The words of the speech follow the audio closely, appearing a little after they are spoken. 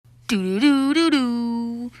Do do do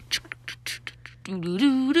do do do do do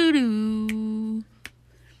do do do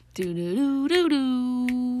do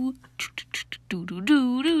do do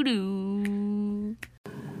do do do.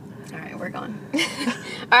 All right, we're going.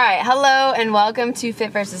 All right, hello and welcome to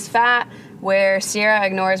Fit vs. Fat, where Sierra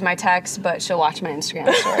ignores my texts, but she'll watch my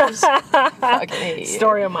Instagram stories. Fucking hate you.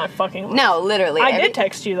 Story of my fucking life. No, literally. I did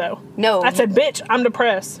text you though. No. I said, bitch, I'm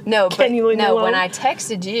depressed. No, Can you leave me alone? when I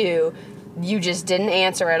texted you, you just didn't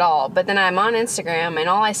answer at all. But then I'm on Instagram, and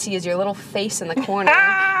all I see is your little face in the corner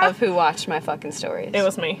of who watched my fucking stories. It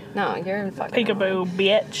was me. No, you're fucking Peekaboo,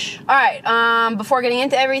 bitch. All right, before getting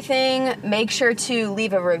into everything, make sure to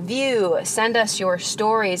leave a review. Send us your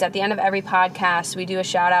stories. At the end of every podcast, we do a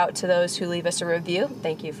shout out to those who leave us a review.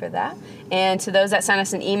 Thank you for that. And to those that send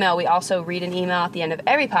us an email, we also read an email at the end of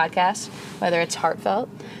every podcast, whether it's heartfelt,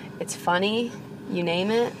 it's funny, you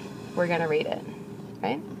name it, we're going to read it,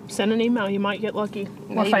 right? Send an email. You might get lucky.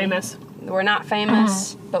 We're famous. We're not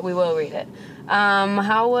famous, but we will read it.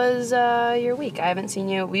 How was your week? I haven't seen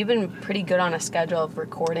you. We've been pretty good on a schedule of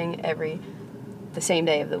recording the same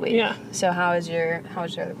day of the week. Yeah. So how was your week?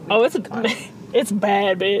 Oh, it's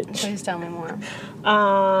bad, bitch. Please tell me more.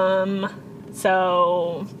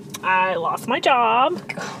 So I lost my job.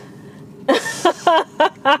 All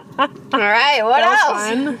right. What That else? was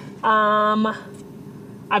fun.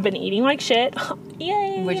 I've been eating like shit.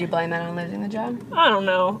 Yay. Would you blame that on losing the job? I don't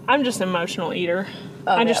know. I'm just an emotional eater.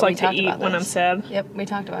 Oh, I just yeah, like to eat when I'm sad. Yep, we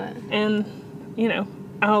talked about it. And,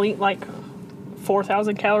 I'll eat like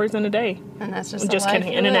 4,000 calories in a day. And that's just Just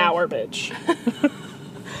kidding. In an hour, bitch.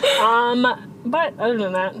 But other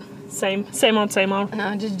than that, same old, same old.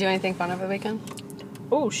 No, did you do anything fun over the weekend?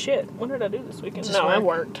 Oh, shit. What did I do this weekend? Just I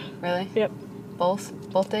work? worked. Really? Yep.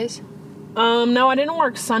 Both days? No, I didn't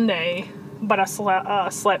work Sunday, but I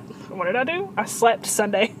slept. What did I do? I slept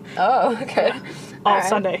Sunday. Oh, okay. All right.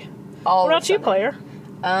 Sunday. All What about you, Sunday. player?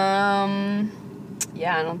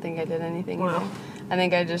 Yeah, I don't think I did anything. Wow. Either. I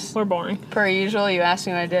think I just, We're boring. per usual, you asked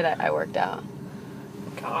me what I did, I worked out.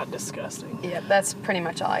 God, disgusting. Yep, that's pretty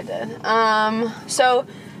much all I did. So,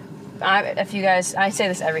 if you guys, I say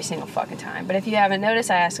this every single fucking time, but if you haven't noticed,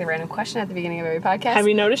 I ask a random question at the beginning of every podcast. Have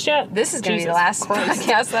you noticed yet? This is going to be the Jesus last Christ.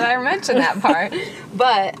 podcast that I mention that part.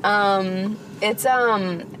 But, it's,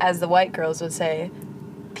 as the white girls would say,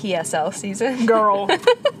 PSL season. Girl,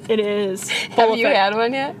 it is. Have you had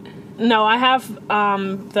one yet? No, I have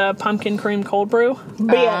the pumpkin cream cold brew.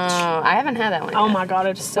 Bitch. I haven't had that one Oh yet. my god,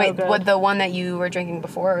 it's so Wait, good. what, the one that you were drinking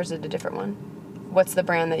before, or is it a different one? What's the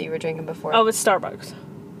brand that you were drinking before? Oh, it's Starbucks.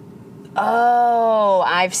 Oh,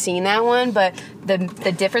 I've seen that one, but the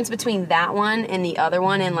difference between that one and the other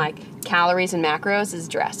one in like calories and macros is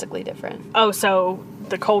drastically different. Oh, so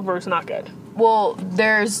the cold brew's not good. Well,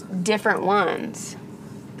 there's different ones.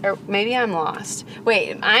 Or maybe I'm lost.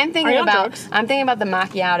 Wait, I'm thinking Are you on about drugs? I'm thinking about the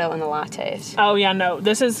macchiato and the lattes. Oh yeah, no.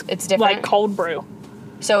 This is It's different? like cold brew.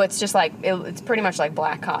 So it's just like it's pretty much like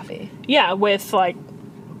black coffee. Yeah, with like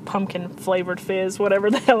pumpkin flavored fizz, whatever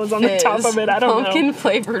the hell is on the top Fizz. of it. I don't know. Pumpkin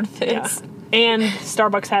flavored fizz. Yeah. And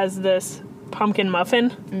Starbucks has this pumpkin muffin.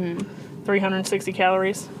 360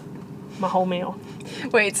 calories. My whole meal.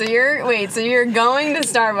 Wait, so you're going to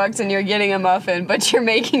Starbucks and you're getting a muffin, but you're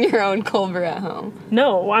making your own cold brew at home.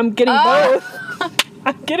 No, I'm getting both.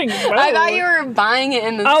 I'm getting both. I thought you were buying it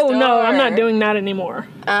in the store. Oh no, I'm not doing that anymore.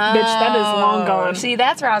 Bitch, that is long gone. See,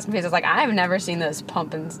 that's where I was confused. I was like, I've never seen those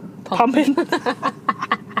pumping. Pumping.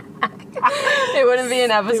 It wouldn't be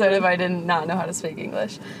an episode if I did not know how to speak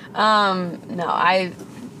English. No, I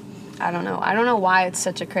don't know. I don't know why it's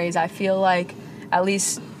such a craze. I feel like, at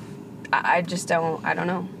least, I just don't. I don't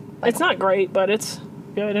know. Like, It's not great, but it's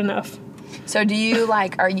good enough. So do you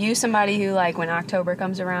are you somebody who when October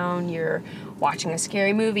comes around, you're watching a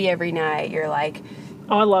scary movie every night, you're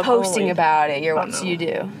Oh, I love posting Halloween. about it, Oh, so no. you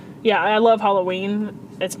do? Yeah, I love Halloween.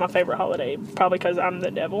 It's my favorite holiday, probably because I'm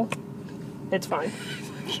the devil. It's fine.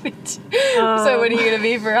 So what are you going to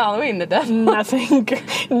be for Halloween, the devil? Nothing.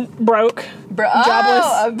 Broke.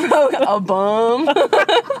 Jobless? A bum?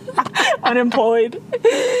 Unemployed.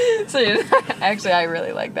 So actually, I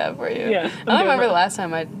really like that for you. Yeah, I don't remember the last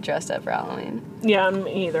time I dressed up for Halloween. Yeah,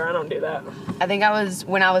 me either. I don't do that. I think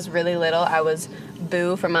when I was really little, I was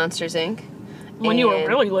Boo from Monsters, Inc. When you were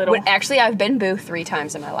really little? Actually, I've been Boo 3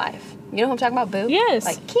 times in my life. You know who I'm talking about, Boo? Yes.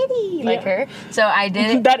 Like Kitty, like Yeah. her. So I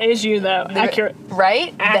did. That is you, though. Accurate.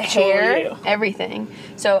 Right? Actual the hair, you. everything.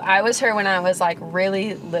 So I was her when I was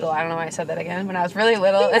really little. I don't know why I said that again. When I was really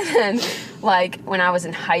little, and then when I was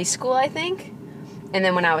in high school, I think, and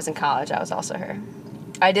then when I was in college, I was also her.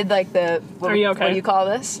 I did the. Are you okay? What do you call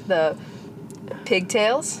this? The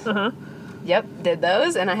pigtails. Uh-huh. Yep, did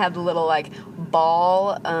those, and I had the little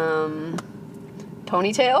ball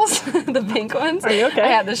ponytails, the pink ones. Are you okay? I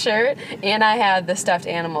had the shirt, and I had the stuffed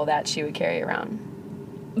animal that she would carry around.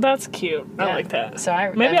 That's cute. I Yeah. like that. So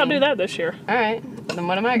Maybe I'll do that this year. All right. Then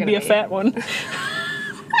what am I going to Be a fat one.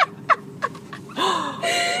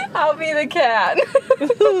 I'll be the cat.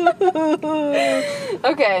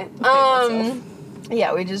 Okay.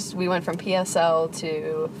 Yeah, we went from PSL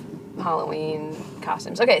to Halloween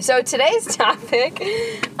costumes. Okay, so today's topic,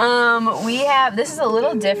 this is a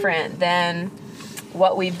little different than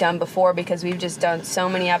what we've done before because we've just done so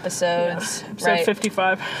many episodes. Episode right?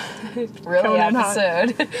 55. Really, Coming in hot.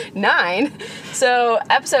 episode 9. So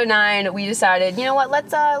episode 9, we decided, you know what?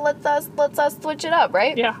 Let's switch it up,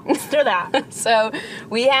 right? Yeah, let's do that. So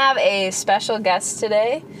we have a special guest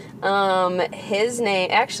today. His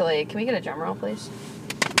name, actually, can we get a drum roll, please?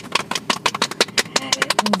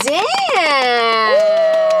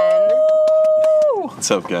 Dan! What's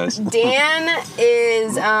up, guys? Dan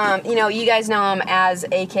is, you guys know him as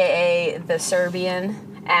AKA the Serbian,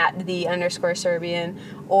 at the _Serbian,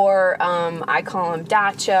 or I call him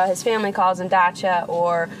Dacha. His family calls him Dacha,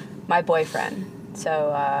 or my boyfriend.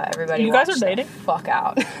 So everybody, You guys watch are the dating? Fuck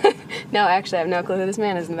out. No, actually, I have no clue who this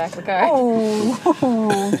man is in the back of the car.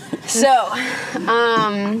 Oh. So,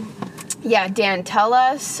 yeah, Dan, tell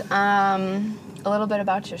us a little bit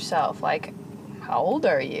about yourself. Like, how old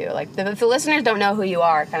are you? Like, if the listeners don't know who you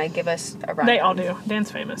are, kind of give us a rundown. They all do.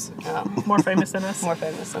 Dan's famous. Oh. More famous than us. More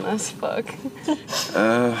famous than us. Fuck.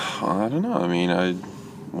 I don't know. I mean,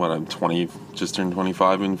 I'm 20, just turned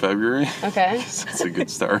 25 in February. Okay. So it's a good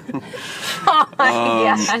start.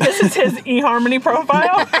 Yeah. This is his eHarmony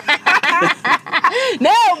profile.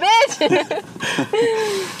 No, bitch!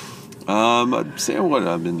 I'd say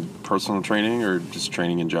I've been personal training or just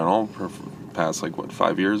training in general for past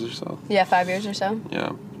 5 years or so. Yeah, 5 years or so.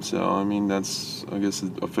 Yeah. So I mean, I guess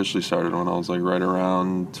it officially started when I was right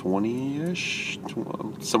around 20-ish,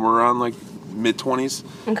 somewhere around mid-20s.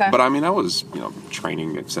 Okay. But I mean, I was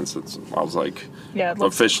training since I was Yeah, it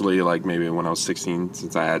looks- officially maybe when I was 16,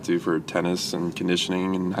 since I had to for tennis and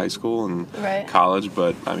conditioning in high school and Right. college.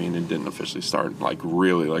 But I mean, it didn't officially start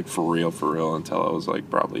really for real until I was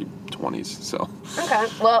probably 20s. So Okay.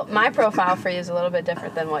 Well, my profile for you is a little bit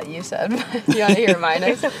different than what you said. You want to hear mine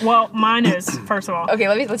is? Well, mine is, first of all, Okay,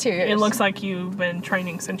 let's hear yours. it looks like you've been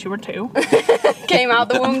training since you were 2. Came out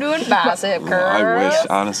the womb doing bicep curls. I wish,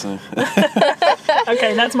 honestly.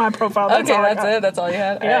 Okay, that's my profile. That's Okay, all I that's got. it. That's all you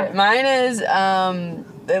had? Yeah. All right. Mine is,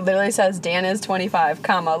 it literally says, Dan is 25,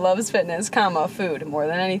 comma, loves fitness, comma, food, more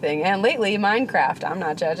than anything. And lately, Minecraft. I'm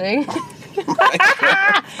not judging.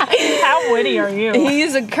 How witty are you?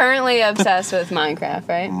 He's currently obsessed with Minecraft,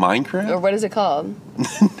 right? Or Minecraft? what is it called?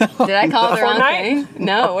 Did I call it the wrong Fortnite? thing?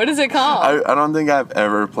 No, what is it called? I don't think I've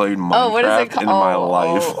ever played Minecraft Oh, what is it in my called?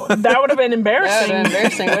 life. Oh. That would have been That embarrassing. was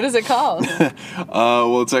embarrassing. What is it called?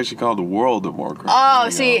 Well, it's actually called World of Warcraft. Oh, There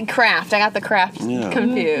you see, go. craft. I got the craft Yeah.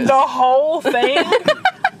 confused. The whole thing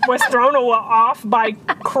was thrown off by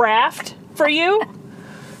craft for you?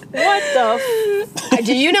 What the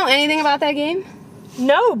Do you know anything about that game?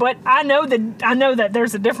 No, but I know that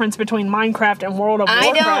there's a difference between Minecraft and World of I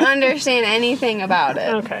Warcraft. don't understand anything about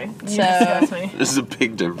it. Okay, you So- disgust me. There's a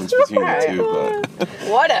big difference between the two, but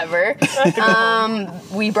Whatever.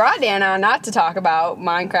 We brought Dan on not to talk about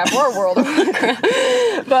Minecraft or World of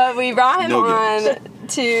Warcraft, but we brought him No on games.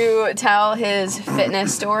 to tell his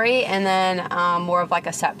fitness story and then more of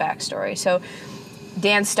a setback story. So,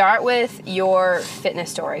 Dan, start with your fitness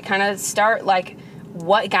story. Kind of start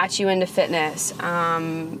what got you into fitness. How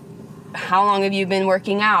long have you been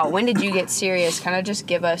working out? When did you get serious? Kind of just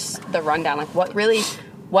give us the rundown.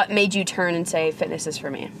 What made you turn and say fitness is for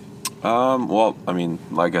me? well, I mean,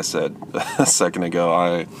 like I said a second ago,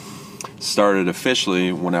 I started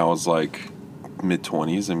officially when I was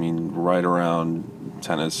mid-20s. I mean, right around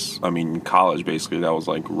tennis. I mean, college basically. That was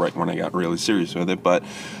right when I got really serious with it. But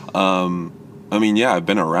I mean, yeah, I've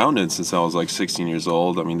been around it since I was 16 years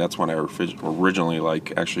old. I mean, that's when I originally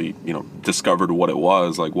actually, discovered what it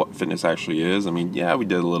was, what fitness actually is. I mean, yeah, we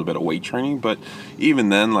did a little bit of weight training, but even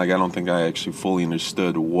then, I don't think I actually fully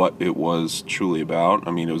understood what it was truly about.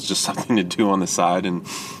 I mean, it was just something to do on the side and,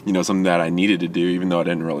 something that I needed to do, even though I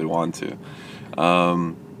didn't really want to.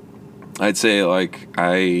 I'd say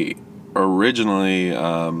I originally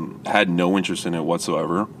had no interest in it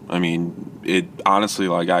whatsoever. I mean, it honestly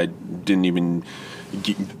I didn't even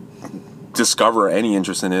discover any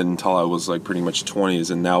interest in it until I was like pretty much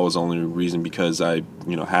 20s, and that was only a reason because I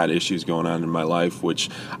had issues going on in my life, which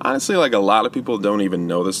honestly, like, a lot of people don't even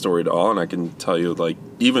know this story at all, and I can tell you, like,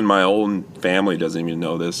 even my own family doesn't even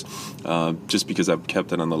know this, just because I've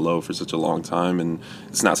kept it on the low for such a long time, and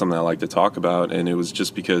it's not something I like to talk about. And it was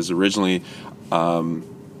just because originally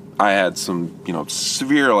I had some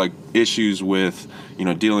severe like issues with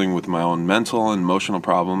dealing with my own mental and emotional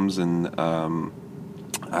problems, and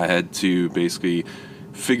I had to basically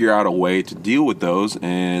figure out a way to deal with those.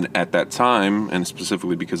 And at that time, and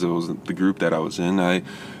specifically because it was the group that I was in, I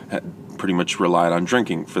had pretty much relied on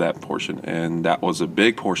drinking for that portion. And that was a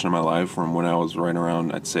big portion of my life from when I was right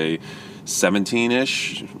around, I'd say,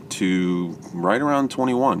 17-ish to right around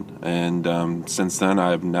 21. And since then,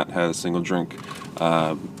 I've not had a single drink.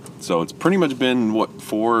 So it's pretty much been,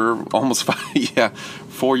 almost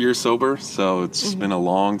 4 years sober. So it's been a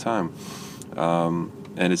long time.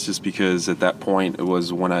 And it's just because at that point it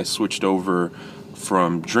was when I switched over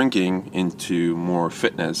from drinking into more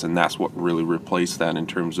fitness, and that's what really replaced that in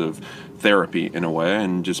terms of therapy in a way,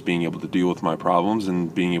 and just being able to deal with my problems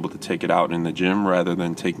and being able to take it out in the gym rather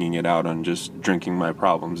than taking it out on just drinking my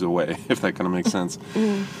problems away, if that kind of makes sense.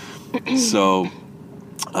 So,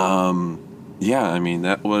 yeah, I mean,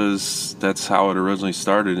 that's how it originally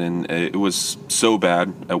started, and it was so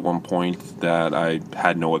bad at one point that I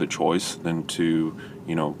had no other choice than to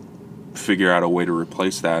figure out a way to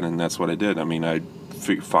replace that, and that's what I did. I mean, I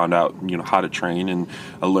found out, how to train, and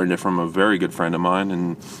I learned it from a very good friend of mine,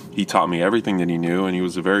 and he taught me everything that he knew, and he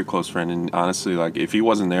was a very close friend, and honestly, like, if he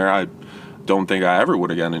wasn't there, I don't think I ever would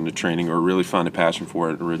have gotten into training or really found a passion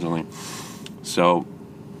for it originally. So,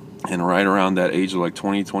 and right around that age of like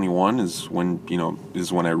 20, 21 is when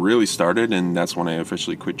I really started, and that's when I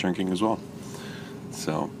officially quit drinking as well.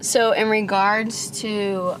 So in regards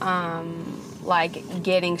to like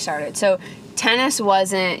getting started, so tennis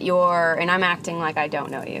wasn't and I'm acting like I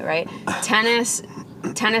don't know you, right? Tennis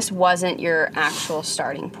wasn't your actual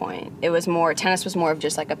starting point. Tennis was more of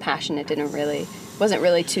just like a passion. It wasn't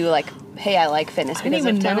really too like, hey, I like fitness because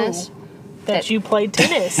of tennis. That you played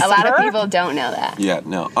tennis. A lot of people don't know that. Yeah,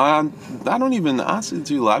 no. I don't even, honestly,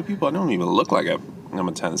 to a lot of people, I don't even look like I'm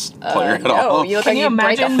a tennis player at all. No, you look like you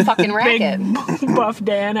break a fucking racket. Big buff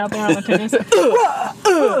Dan out there on the tennis.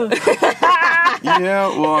 Yeah,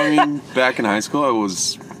 well, I mean, back in high school, I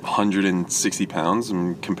was 160 pounds,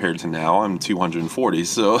 and compared to now, I'm 240.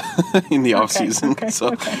 So in the off season, that's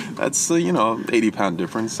 80-pound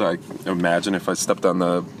difference. I imagine if I stepped on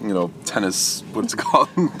the tennis, what's it called,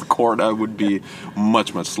 court, I would be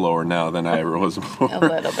much slower now than I ever was before. A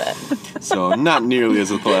little bit. So not nearly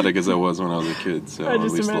as athletic as I was when I was a kid. So at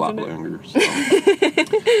least a lot younger. So.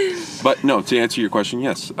 But no, to answer your question,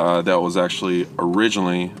 yes, that was actually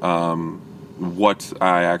originally what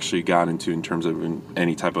I actually got into in terms of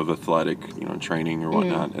any type of athletic, training or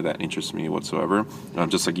whatnot that interests me whatsoever.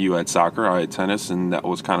 Just like you had soccer, I had tennis, and that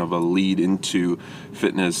was kind of a lead into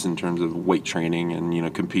fitness in terms of weight training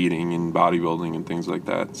and competing and bodybuilding and things like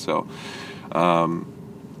that. So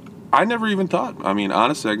I never even thought. I mean,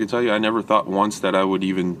 honestly, I can tell you, I never thought once that I would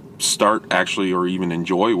even start actually or even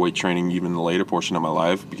enjoy weight training even the later portion of my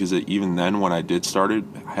life, because even then when I did start it,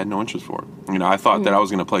 I had no interest for it. I thought that I was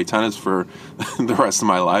going to play tennis for the rest of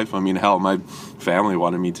my life. I mean, hell, my family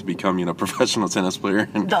wanted me to become, a professional tennis player.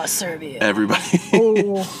 And the Serbian. Everybody.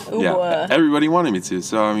 Everybody wanted me to.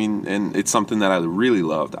 So, I mean, and it's something that I really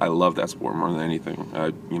loved. I love that sport more than anything.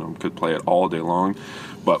 I, could play it all day long.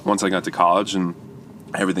 But once I got to college and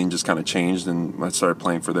everything just kind of changed, and I started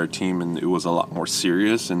playing for their team, and it was a lot more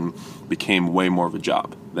serious and became way more of a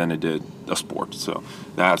job than it did a sport. So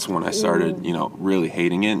that's when I started, really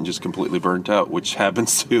hating it and just completely burnt out, which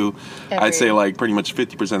happens to, I'd say, like pretty much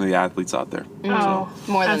 50% of the athletes out there. Oh,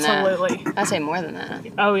 so. More than absolutely. that. I'd say more than that.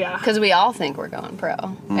 Oh, yeah. Because we all think we're going pro.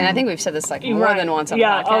 And I think we've said this like more than once on the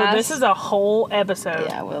podcast. Yeah, this is a whole episode.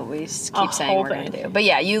 Yeah, well, we keep saying we're going to do. But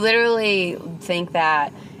yeah, you literally think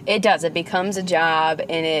that it does. It becomes a job,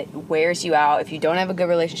 and it wears you out. If you don't have a good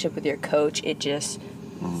relationship with your coach, it just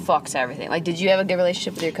fucks everything. Like, did you have a good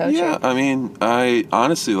relationship with your coach? Yeah, I mean, I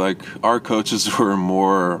honestly, our coaches were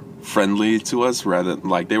more friendly to us, rather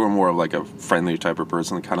they were more of like a friendly type of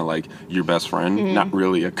person, kind of like your best friend, not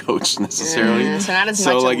really a coach necessarily. So not as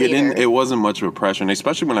much a leader. It wasn't much of a pressure, and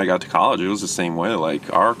especially when I got to college, it was the same way.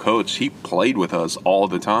 Like, our coach, he played with us all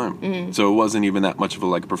the time, so it wasn't even that much of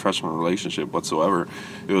a professional relationship whatsoever.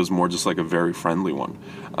 It was more just like a very friendly one.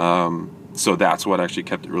 So that's what actually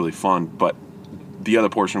kept it really fun. But the other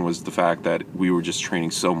portion was the fact that we were just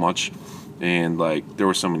training so much, and there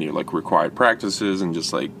were so many required practices and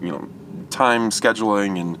just time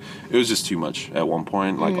scheduling, and it was just too much at one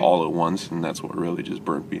point, like all at once, and that's what really just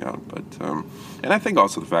burnt me out. But and I think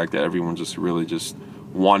also the fact that everyone just really just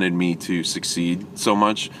wanted me to succeed so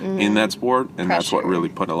much in that sport, and that's what really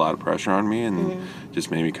put a lot of pressure on me, and just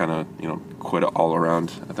made me kind of quit it all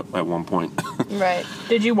around at one point. Right.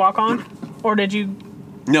 Did you walk on, or did you?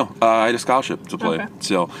 No, I had a scholarship to play. Okay.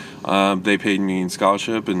 So they paid me in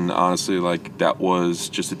scholarship, and honestly, like, that was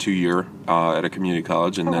just a 2-year at a community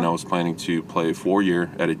college, and then I was planning to play a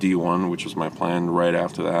 4-year at a D1, which was my plan right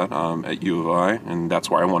after that at U of I, and that's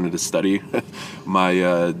where I wanted to study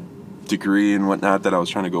my degree and whatnot that I was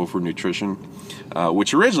trying to go for nutrition,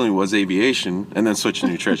 which originally was aviation, and then switched to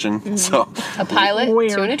nutrition. So A pilot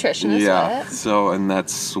Weird. to a nutritionist. yeah, What? so, and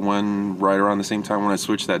that's when, right around the same time when I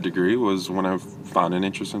switched that degree, was when I found an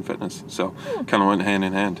interest in fitness. So kind of went hand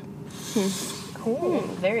in hand. Cool.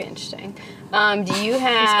 Very interesting. Do you He's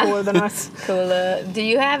have cooler than us. cooler? Do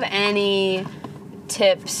you have any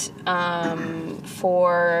tips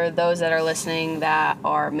for those that are listening that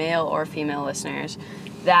are male or female listeners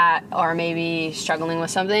that are maybe struggling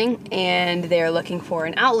with something and they're looking for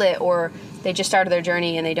an outlet, or they just started their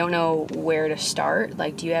journey and they don't know where to start?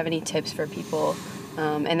 Like, do you have any tips for people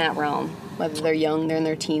in that realm, whether they're young, they're in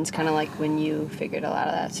their teens, kind of like when you figured a lot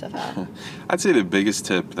of that stuff out? I'd say the biggest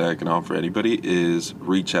tip that I can offer anybody is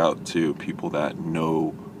reach out to people that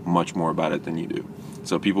know much more about it than you do.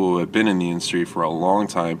 So people who have been in the industry for a long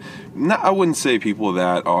time. I wouldn't say people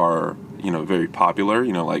that are, very popular,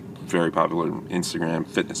 like very popular Instagram,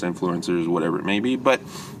 fitness influencers, whatever it may be, but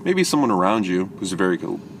maybe someone around you who's a very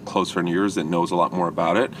close friend of yours that knows a lot more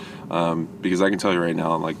about it. Because I can tell you right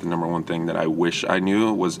now, like, the number one thing that I wish I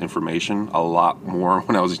knew was information a lot more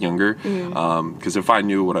when I was younger. Because if I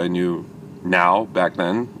knew what I knew now back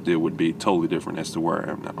then, it would be totally different as to where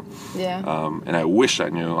I am now. Yeah. And I wish I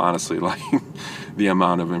knew, honestly, like, the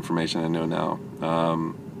amount of information I know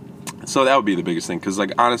now. So that would be the biggest thing, because,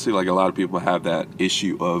 like, honestly, like, a lot of people have that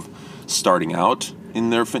issue of starting out in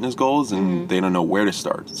their fitness goals, and they don't know where to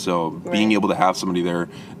start. So being Right. able to have somebody there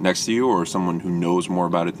next to you, or someone who knows more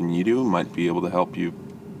about it than you do, might be able to help you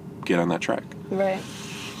get on that track. Right.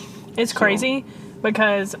 It's crazy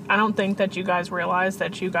because I don't think that you guys realize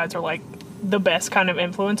that you guys are like the best kind of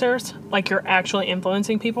influencers. Like, you're actually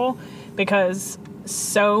influencing people, because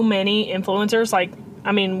so many influencers, like,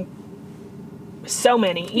 I mean, so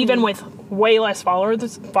many, even with way less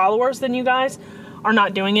followers than you guys, are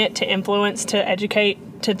not doing it to influence, to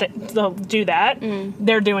educate, to do that.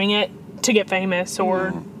 They're doing it to get famous,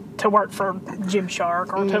 or to work for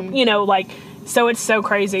Gymshark, or to, like, so it's so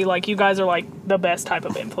crazy. Like, you guys are like the best type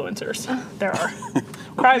of influencers there are.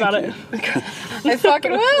 Cry about it. I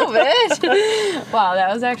fucking will, bitch. Wow,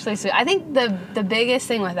 that was actually sweet. I think the biggest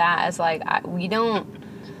thing with that is, like, I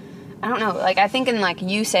don't know. Like, I think, in, like,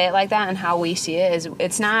 you say it like that, and how we see it is,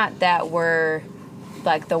 it's not that we're,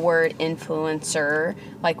 like, the word influencer.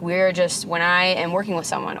 Like, we're just, when I am working with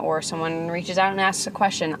someone, or someone reaches out and asks a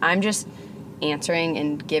question, I'm just answering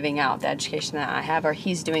and giving out the education that I have, or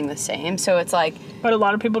he's doing the same. So it's like, But a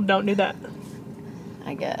lot of people don't do that.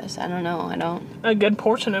 I guess, I don't know. I don't. A good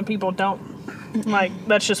portion of people don't. Like,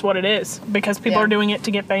 that's just what it is. Because people Yeah. are doing it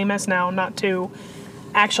to get famous now, not to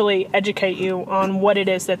actually educate you on what it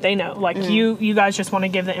is that they know. Like, you guys just want to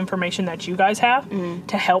give the information that you guys have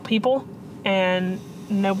to help people, and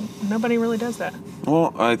nobody really does that.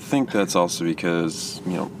 Well, I think that's also because,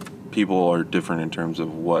 people are different in terms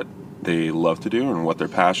of what they love to do and what their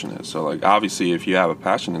passion is. So, like, obviously, if you have a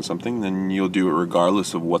passion in something, then you'll do it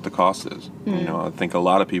regardless of what the cost is. I think a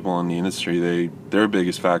lot of people in the industry, their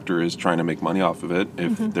biggest factor is trying to make money off of it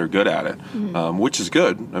if they're good at it, which is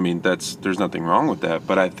good. I mean, there's nothing wrong with that.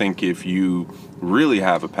 But I think if you really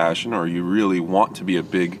have a passion, or you really want to be a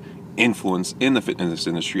big influence in the fitness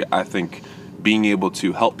industry, I think being able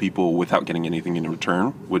to help people without getting anything in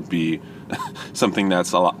return would be something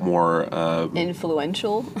that's a lot more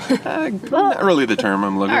Influential. not really the term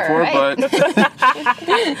I'm looking All for, right.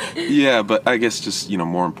 but yeah, but I guess just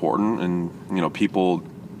more important, and people,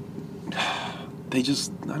 they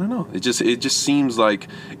just, I don't know, it just seems like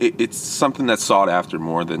it's something that's sought after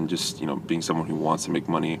more than just being someone who wants to make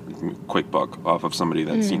money, quick buck off of somebody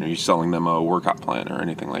that's you're selling them a workout plan or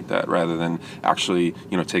anything like that, rather than actually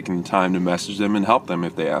taking the time to message them and help them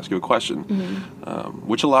if they ask you a question,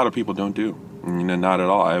 which a lot of people don't do. Not at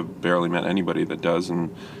all. I've barely met anybody that does,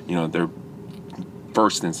 and their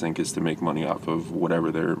first instinct is to make money off of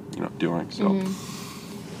whatever they're doing. So.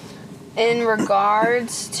 In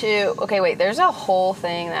regards to, okay, wait, there's a whole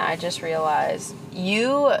thing that I just realized.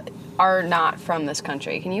 You are not from this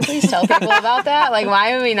country. Can you please tell people about that? Like,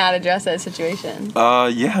 why would we not address that situation?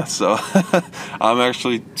 Yeah, so I'm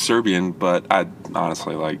actually Serbian, but I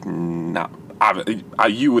honestly, like, not.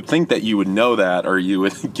 You would think that you would know that, or you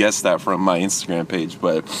would guess that from my Instagram page,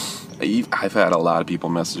 but I've had a lot of people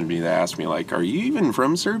message me that ask me, like, are you even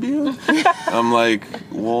from Serbia? I'm like,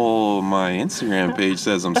 well, my Instagram page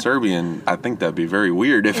says I'm Serbian. I think that'd be very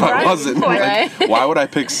weird if I wasn't. Right. Like, why would I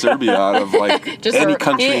pick Serbia out of, like, Just any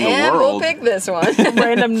country in the and world? we'll pick this one.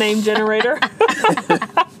 Random name generator.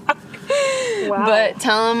 Wow. But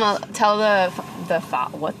tell now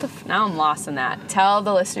I'm lost in that. Tell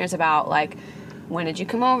the listeners about, like, when did you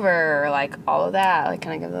come over, or, like, all of that, like,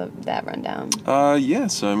 kind of give that rundown. Yeah,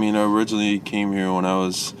 so I mean, I originally came here when I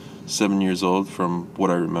was 7 years old, from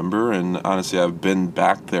what I remember, and honestly, I've been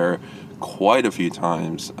back there quite a few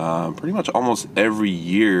times, pretty much almost every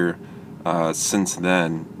year since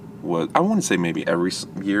then. I wouldn't say maybe every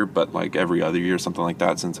year, but like every other year, something like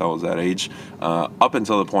that, since I was that age, up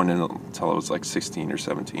until the point until I was like 16 or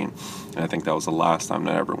 17, and I think that was the last time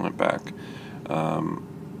that I ever went back.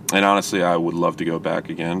 And honestly, I would love to go back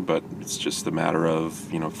again, but it's just a matter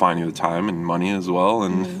of, you know, finding the time and money as well.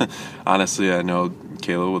 And honestly, I know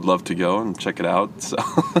Kayla would love to go and check it out. So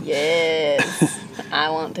Yes, I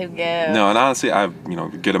want to go. no, and honestly, I have, you know,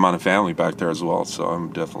 a good amount of family back there as well. So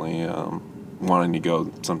I'm definitely wanting to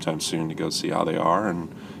go sometime soon to go see how they are.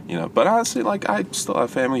 And, you know, but honestly, like, I still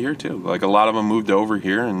have family here too. Like, a lot of them moved over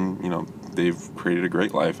here, and, you know, they've created a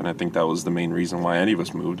great life. And I think that was the main reason why any of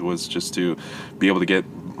us moved, was just to be able to get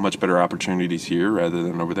much better opportunities here rather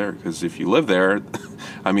than over there. Because if you live there,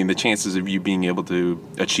 I mean, the chances of you being able to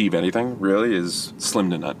achieve anything really is slim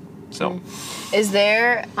to none. So Is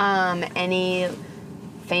there any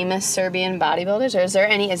famous Serbian bodybuilders, or is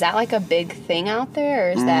that like a big thing out there,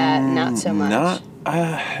 or is that not so much?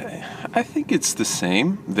 I think it's the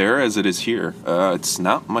same there as it is here. It's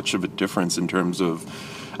not much of a difference in terms of,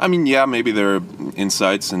 I mean, yeah, maybe there are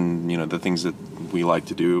insights and, you know, the things that we like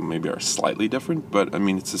to do maybe are slightly different, but I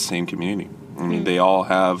mean, it's the same community. I mean, they all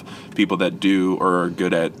have people that do or are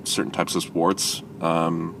good at certain types of sports.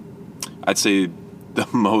 I'd say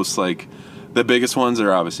the biggest ones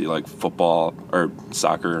are obviously like football or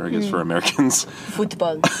soccer, I guess, for Americans.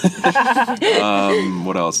 Football.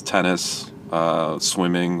 What else? Tennis,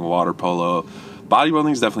 swimming, water polo.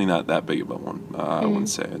 Bodybuilding is definitely not that big of a one, I wouldn't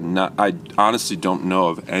say. I honestly don't know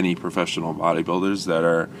of any professional bodybuilders that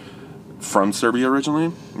are from Serbia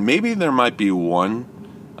originally. Maybe there might be one,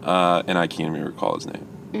 and I can't even recall his name.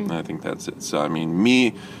 And I think that's it. So, I mean,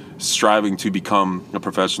 me striving to become a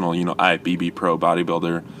professional, you know, IFBB pro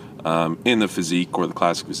bodybuilder in the physique or the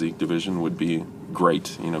classic physique division would be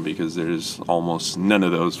great, you know, because there's almost none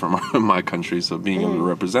of those from my country. So being able to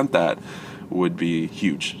represent that would be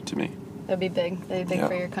huge to me. That'd be big. That'd be big Yeah.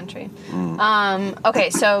 for your country.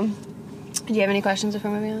 Okay, so do you have any questions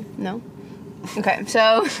before moving on? No? Okay,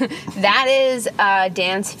 so that is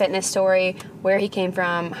Dan's fitness story, where he came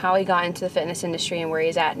from, how he got into the fitness industry, and where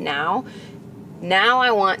he's at now. Now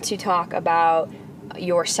I want to talk about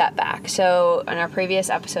your setback. So in our previous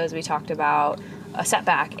episodes, we talked about a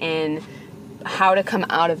setback and how to come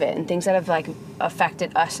out of it, and things that have like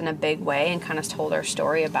affected us in a big way, and kind of told our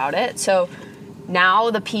story about it. So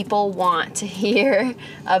now the people want to hear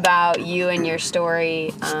about you and your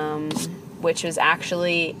story, which was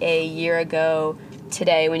actually a year ago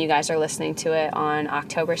today when you guys are listening to it on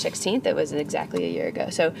October 16th. It was exactly a year ago.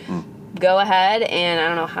 So go ahead, and I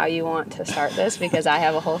don't know how you want to start this because I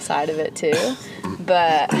have a whole side of it too.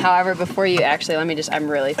 But however, before you actually, I'm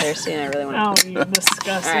really thirsty and I really want to. Oh, you're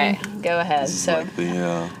disgusting. All right, go ahead. This is So like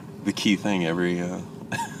the key thing every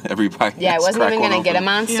podcast. yeah, I wasn't even gonna get a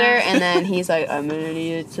monster, Yeah. and then he's like, I'm gonna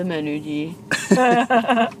need some energy.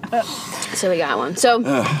 So we got one. So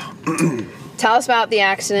tell us about the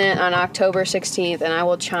accident on October 16th, and I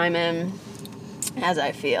will chime in as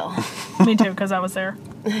I feel. Me too, because I was there.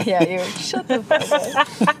 Yeah, you shut the fuck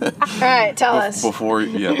up. All right, tell us. Before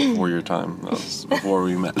your time. That was before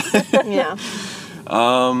we met. Yeah.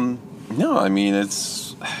 No, I mean,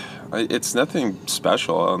 it's nothing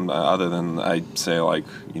special other than I'd say, like,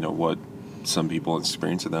 you know, what some people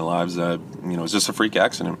experience in their lives, that, you know, it's just a freak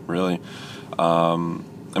accident, really.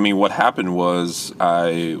 I mean, what happened was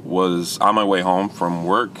I was on my way home from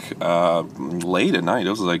work late at night. It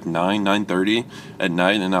was like 9:30 at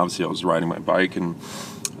night, and obviously I was riding my bike, and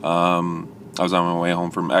I was on my way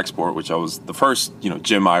home from Export, which I was the first, you know,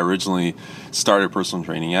 gym I originally started personal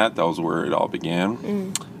training at. That was where it all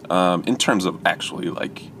began. In terms of actually,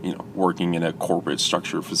 like, you know, working in a corporate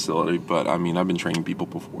structure facility. But I mean, I've been training people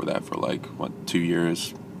before that for like 2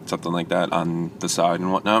 years, something like that, on the side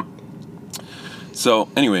and whatnot. So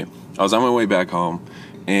anyway, I was on my way back home,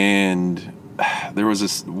 and there was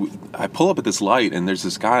this. I pull up at this light, and there's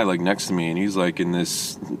this guy like next to me, and he's like in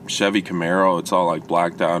this Chevy Camaro. It's all like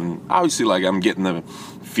blacked out, and obviously like I'm getting the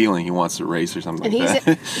feeling he wants to race or something And like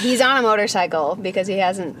that. he's on a motorcycle because he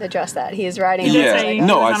hasn't addressed that. He is riding a did say motorcycle. he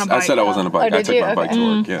No, was on a I said I bike. was on a bike. Oh, I did took you? my bike Okay. to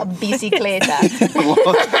work. Yeah. A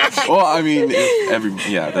bicicleta. Well, I mean,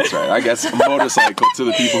 that's right. I guess a motorcycle to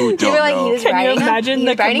the people who You don't were like, know. he was Can you riding, imagine he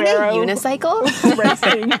was the riding a Camaro? unicycle?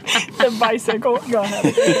 Racing the bicycle. Go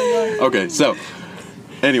ahead. Okay, so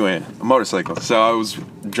anyway, a motorcycle. So I was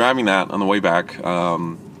driving that on the way back,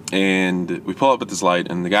 and we pull up at this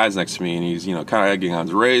light, and the guy's next to me, and he's kind of egging on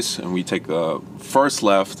the race, and we take the first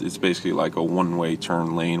left. It's basically like a one-way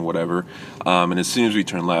turn lane, whatever. And as soon as we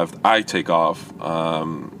turn left, I take off,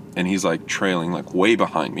 and he's like trailing like way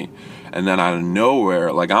behind me, and then out of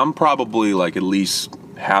nowhere, like I'm probably like at least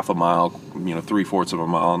half a mile, 3/4 of a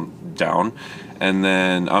mile down. And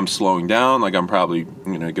then I'm slowing down, like I'm probably,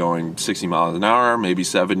 going 60 miles an hour, maybe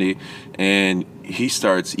 70. And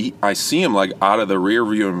I see him like out of the rear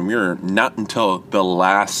view mirror, not until the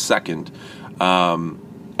last second,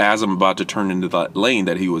 as I'm about to turn into that lane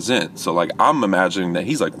that he was in. So like I'm imagining that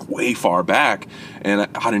he's like way far back, and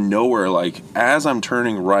out of nowhere, like as I'm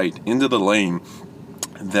turning right into the lane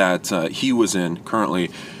that he was in currently,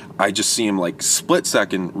 I just see him like split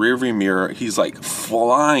second rear view mirror. He's like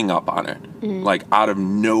flying up on it, like out of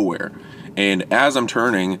nowhere. And as I'm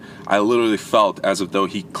turning, I literally felt as if though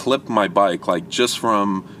he clipped my bike, like just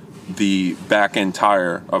from the back end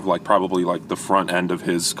tire of like probably like the front end of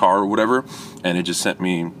his car or whatever. And it just sent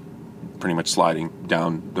me pretty much sliding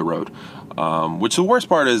down the road. Which the worst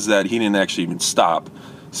part is that he didn't actually even stop.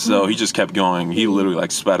 So he just kept going. He literally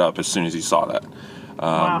like sped up as soon as he saw that.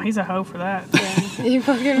 Wow, he's a hoe for that. You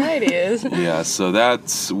fucking right, he is. Yeah, so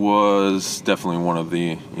that was definitely one of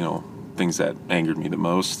the, things that angered me the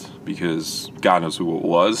most, because God knows who it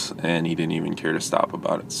was, and he didn't even care to stop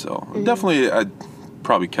about it. So definitely,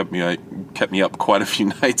 probably kept me up quite a few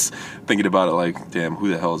nights thinking about it. Like, damn, who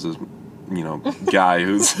the hell is this, guy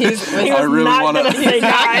who's He was I really not want gonna say I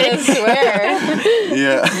guy. swear.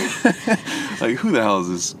 yeah, like who the hell is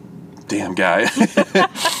this damn guy?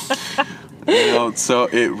 So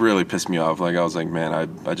it really pissed me off. Like I was like, man,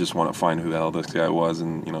 I just want to find who the hell this guy was,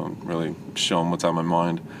 and really show him what's on my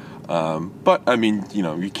mind. But I mean,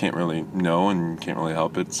 you can't really know, and you can't really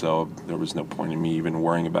help it. So there was no point in me even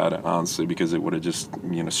worrying about it, honestly, because it would have just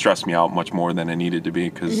stressed me out much more than it needed to be.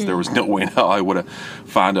 Because there was no way in hell I would have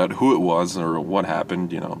found out who it was or what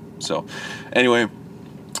happened. So anyway,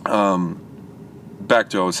 back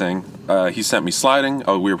to what I was saying. He sent me sliding.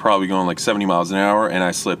 We were probably going like 70 miles an hour, and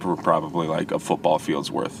I slid for probably like a football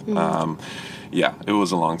field's worth. Yeah, it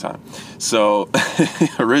was a long time. So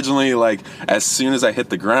originally, like as soon as I hit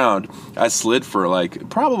the ground, I slid for like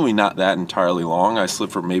probably not that entirely long. I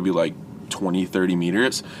slid for maybe like 20, 30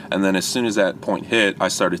 meters. And then as soon as that point hit, I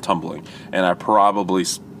started tumbling. And I probably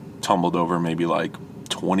tumbled over maybe like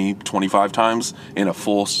 20, 25 times in a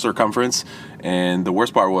full circumference. And the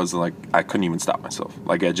worst part was like I couldn't even stop myself.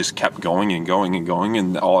 Like I just kept going and going and going,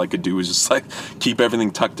 and all I could do was just like keep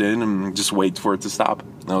everything tucked in and just wait for it to stop.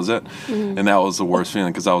 That was it. And that was the worst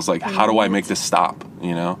feeling, because I was like, how do I make this stop?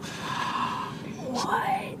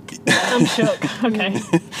 What? I'm shook. Okay.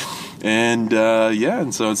 And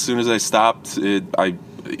and so as soon as I stopped, I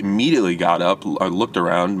immediately got up. I looked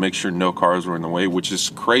around, make sure no cars were in the way, which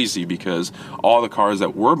is crazy because all the cars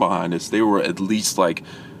that were behind us, they were at least like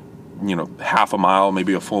half a mile,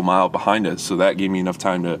 maybe a full mile behind us. So that gave me enough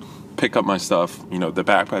time to pick up my stuff, the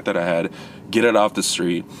backpack that I had, get it off the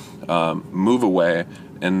street, move away,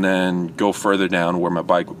 and then go further down where my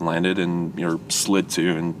bike landed and slid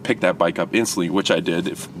to, and pick that bike up instantly, which I did.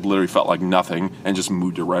 It literally felt like nothing, and just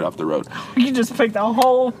moved it right off the road. You just picked the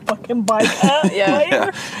whole fucking bike up.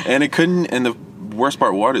 Yeah. And it couldn't, and the worst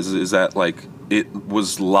part is that like it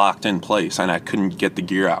was locked in place, and I couldn't get the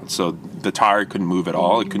gear out, so the tire couldn't move at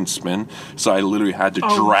all. It couldn't spin, so I literally had to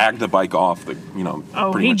drag the bike off the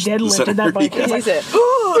pretty he much deadlifted that bike. Yeah. He said,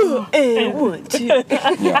 and 1, 2.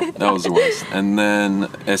 Yeah, that was the worst. And then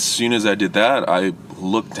as soon as I did that, I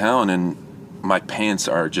looked down, and my pants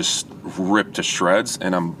are just ripped to shreds,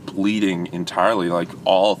 and I'm bleeding entirely, like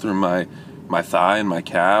all through my thigh and my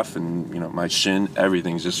calf and my shin.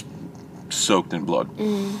 Everything's just soaked in blood.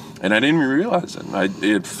 And I didn't even realize it.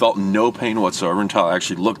 It felt no pain whatsoever until I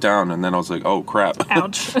actually looked down, and then I was like, oh crap.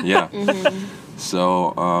 Ouch. Yeah.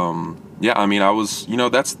 So Yeah, I mean, I was,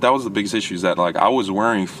 that was the biggest issue, is that, like, I was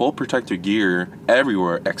wearing full protective gear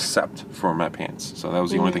everywhere except for my pants. So that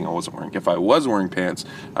was the only thing I wasn't wearing. If I was wearing pants,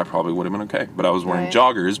 I probably would have been okay. But I was wearing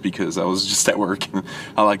joggers because I was just at work, and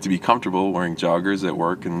I like to be comfortable wearing joggers at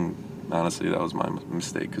work, and honestly, that was my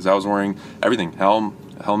mistake, because I was wearing everything: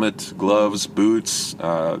 helmet, gloves, boots,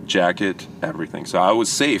 jacket, everything. So I was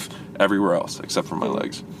safe everywhere else except for my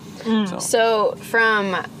legs. So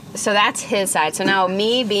that's his side. So now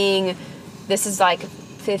this is like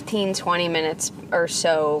 15, 20 minutes or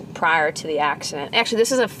so prior to the accident. Actually,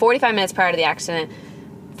 this is 45 minutes prior to the accident.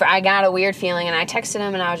 I got a weird feeling, and I texted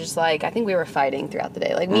him, and I was just like, I think we were fighting throughout the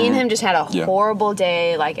day. Like, me and him just had a horrible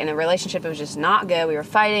day. Like, in a relationship, it was just not good. We were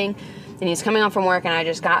fighting, and he was coming home from work, and I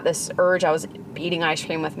just got this urge. I was eating ice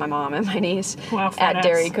cream with my mom and my niece at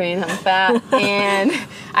Dairy Queen. I'm fat. And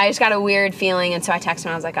I just got a weird feeling, and so I texted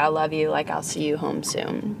him. I was like, I love you. Like, I'll see you home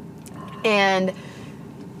soon. And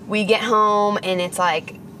we get home, and it's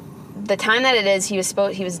like, the time that it is, he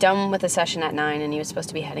was done with the session at 9, and he was supposed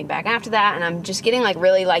to be heading back after that, and I'm just getting, like,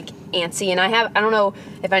 really, like, antsy, and I don't know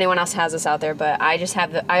if anyone else has this out there, but I just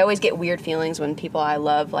I always get weird feelings when people I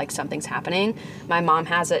love, like, something's happening. My mom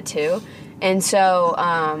has it, too, and so,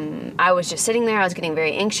 I was just sitting there, I was getting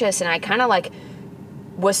very anxious, and I kind of, like,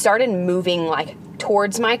 started moving, like,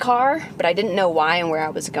 towards my car, but I didn't know why and where I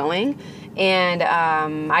was going. And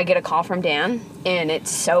I get a call from Dan, and it's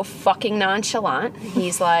so fucking nonchalant.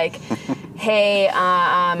 He's like, hey,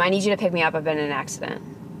 I need you to pick me up. I've been in an accident.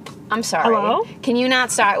 I'm sorry. Hello? Can you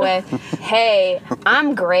not start with, hey,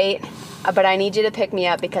 I'm great, but I need you to pick me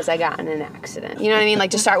up because I got in an accident. You know what I mean?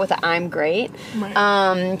 Like, just start with the I'm great.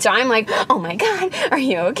 Right. So I'm like, oh my God, are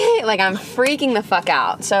you okay? Like, I'm freaking the fuck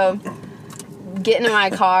out. So get into my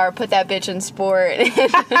car, put that bitch in sport,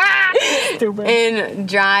 and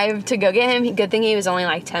drive to go get him. Good thing he was only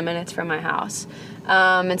like 10 minutes from my house.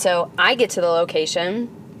 And so I get to the location.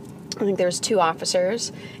 I think there's 2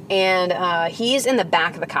 officers, and he's in the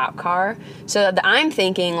back of the cop car. So I'm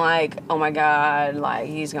thinking, like, oh my God, like,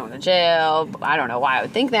 he's going to jail. I don't know why I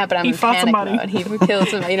would think that, but I'm in panic mode. He killed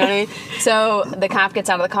somebody, you know what I mean? So the cop gets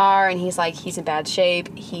out of the car, and he's like, he's in bad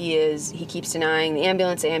shape. He keeps denying the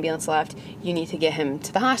ambulance. The ambulance left. You need to get him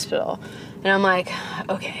to the hospital. And I'm like,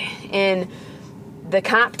 okay. And the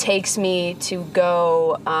cop takes me to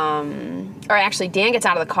go, or actually, Dan gets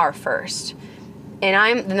out of the car first.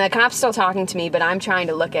 And the cop's still talking to me, but I'm trying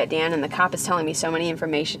to look at Dan, and the cop is telling me so much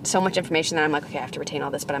information that I'm like, okay, I have to retain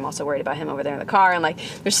all this, but I'm also worried about him over there in the car, and, like,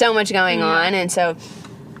 there's so much going on. And so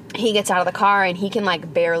he gets out of the car, and he can,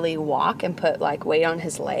 like, barely walk and put, like, weight on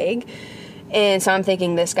his leg. And so I'm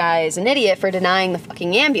thinking, this guy is an idiot for denying the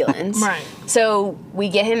fucking ambulance. Right. So we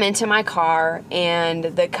get him into my car, and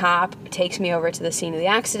the cop takes me over to the scene of the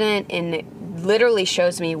accident, and it literally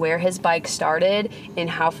shows me where his bike started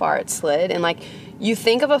and how far it slid. And, like, you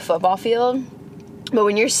think of a football field, but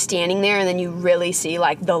when you're standing there and then you really see,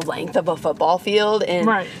 like, the length of a football field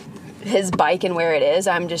and his bike and where it is,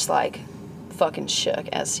 I'm just, like, fucking shook,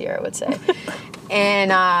 as Sierra would say.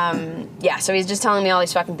 And, so he's just telling me all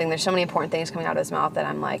these fucking things. There's so many important things coming out of his mouth that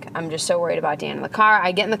I'm, like, I'm just so worried about Dan in the car.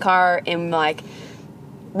 I get in the car, and, like,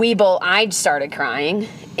 I started crying,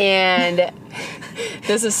 and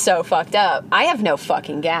this is so fucked up. I have no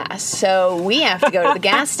fucking gas, so we have to go to the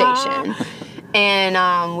gas station.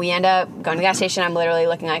 And we end up going to the gas station. I'm literally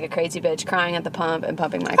looking like a crazy bitch, crying at the pump and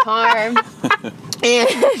pumping my car.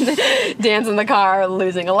 And Dan's in the car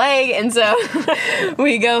losing a leg. And so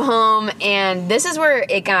we go home. And this is where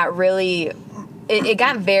it got really, it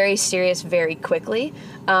got very serious very quickly.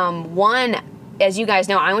 One, as you guys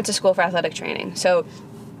know, I went to school for athletic training. So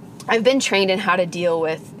I've been trained in how to deal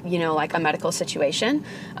with, like, a medical situation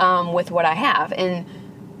with what I have. And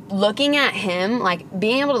looking at him, like,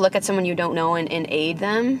 being able to look at someone you don't know and aid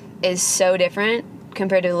them is so different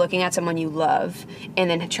compared to looking at someone you love and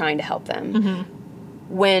then trying to help them.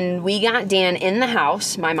 Mm-hmm. When we got Dan in the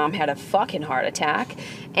house, my mom had a fucking heart attack,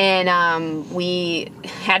 and we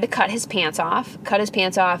had to cut his pants off,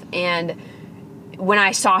 and when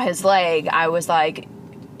I saw his leg, I was like,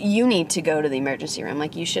 you need to go to the emergency room.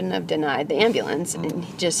 Like, you shouldn't have denied the ambulance. And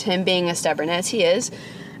just him being as stubborn as he is.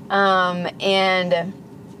 And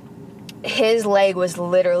his leg was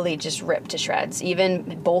literally just ripped to shreds,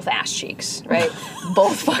 even both ass cheeks, right?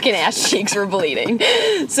 Both fucking ass cheeks were bleeding.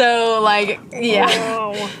 So, like, yeah.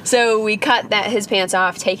 Wow. So we cut his pants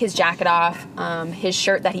off, take his jacket off, his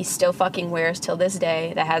shirt that he still fucking wears till this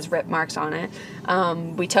day that has rip marks on it.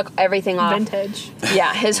 We took everything off. Vintage.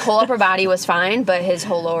 Yeah, his whole upper body was fine, but his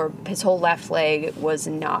whole left leg was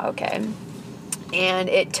not okay. And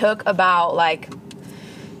it took about, like,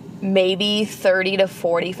 maybe 30 to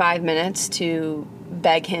 45 minutes to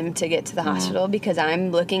beg him to get to the hospital because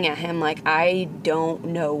I'm looking at him like I don't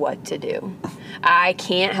know what to do. I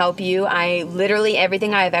can't help you. I literally,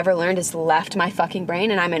 everything I've ever learned has left my fucking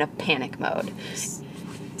brain and I'm in a panic mode.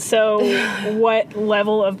 So, what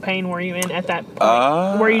level of pain were you in at that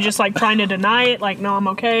point? Were you just like trying to deny it, like, no, I'm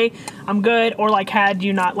okay, I'm good, or like had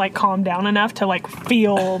you not like calmed down enough to like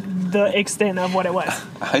feel the extent of what it was?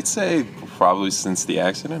 I'd say probably since the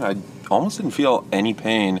accident, I almost didn't feel any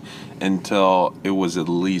pain until it was at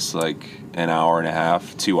least like an hour and a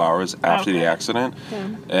half, 2 hours after the accident.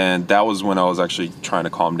 Yeah. And that was when I was actually trying to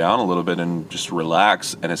calm down a little bit and just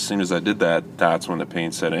relax. And as soon as I did that, that's when the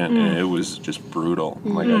pain set in. And it was just brutal.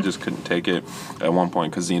 Like, I just couldn't take it at one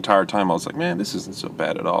point because the entire time I was like, man, this isn't so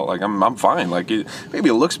bad at all. Like, I'm fine. Like, maybe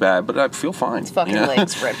it looks bad, but I feel fine. His fucking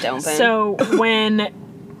legs ripped open.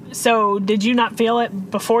 So did you not feel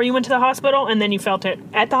it before you went to the hospital, and then you felt it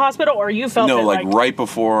at the hospital, or you felt it like right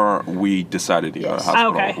before we decided to go to the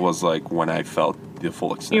hospital Okay. was like when I felt the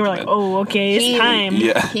full extent. You were of like, it. oh, okay, it's time.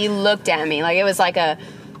 Yeah. He looked at me like it was like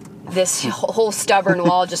this whole stubborn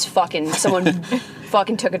wall just someone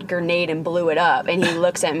fucking took a grenade and blew it up. And he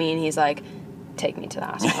looks at me and he's like, take me to the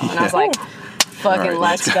hospital. And I was like, fucking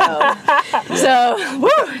let's go.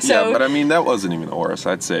 Yeah, but I mean, that wasn't even the worst.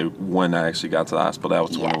 I'd say when I actually got to the hospital, that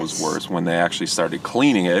was when it was worse. When they actually started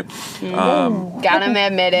cleaning it. Got him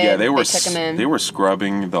admitted. Yeah, they took him in. They were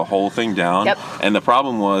scrubbing the whole thing down. Yep. And the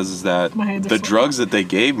problem was that the drugs that they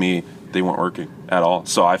gave me, they weren't working at all.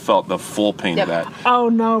 So I felt the full pain of that. Oh,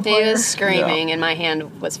 no, He player. was screaming, and my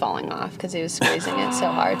hand was falling off because he was squeezing it so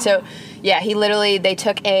hard. So, yeah, they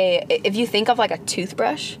took if you think of like a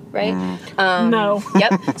toothbrush, right? No.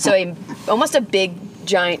 Yep. So almost a big,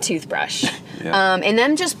 giant toothbrush. Yeah. And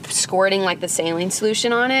then just squirting like the saline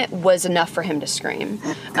solution on it was enough for him to scream.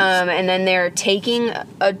 And then they're taking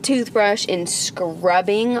a toothbrush and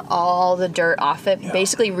scrubbing all the dirt off it,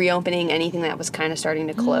 basically reopening anything that was kind of starting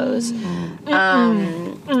to close.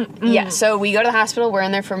 Yeah, so we go to the hospital. We're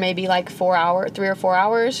in there for maybe like 3 or 4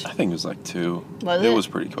 hours. I think it was like 2. Was it? It was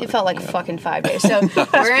pretty quick. It felt like fucking 5 days. So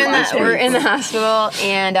we're in the hospital,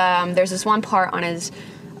 and there's this one part on his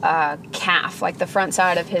calf, like the front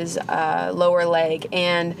side of his lower leg,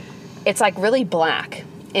 and it's like really black.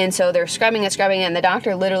 And so they're scrubbing it, and the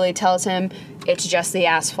doctor literally tells him it's just the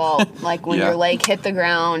asphalt. Like when your leg hit the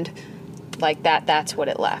ground, like that's what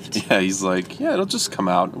it left. Yeah, he's like, yeah, it'll just come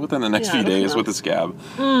out within the next few days with a scab.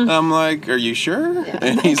 I'm like, are you sure? Yeah.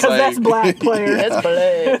 And he's like, that's black, player. It's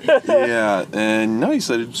black. yeah, and no, he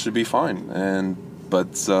said it should be fine.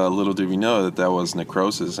 But little did we know that was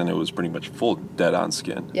necrosis, and it was pretty much full dead-on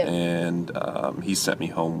skin. Yep. And he sent me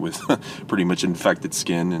home with pretty much infected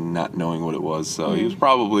skin and not knowing what it was. So he was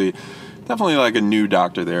definitely like a new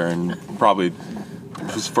doctor there, and probably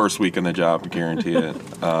his first week on the job, guarantee it.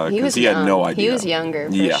 Because he had no idea. He was younger,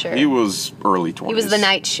 for sure. He was early 20s. He was the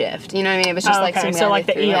night shift. You know what I mean? It was just like some so guy like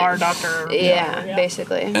they the threw ER in. doctor. Yeah,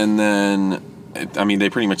 basically. And then, they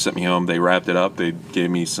pretty much sent me home. They wrapped it up. They gave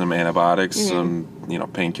me some antibiotics, some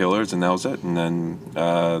painkillers, and that was it. And then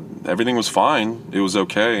everything was fine. It was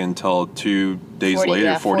okay until 2 days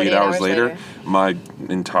later, 48 hours later, my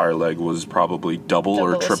entire leg was probably double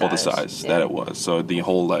or triple the size that it was. So the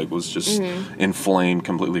whole leg was just inflamed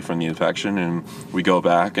completely from the infection. And we go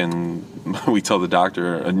back and we tell the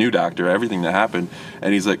doctor, a new doctor, everything that happened.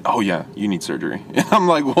 And he's like, oh, yeah, you need surgery. And I'm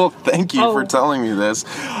like, well, thank you for telling me this.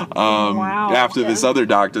 Wow. After this other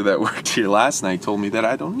doctor that worked here last night told me that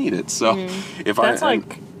I don't need it. So That's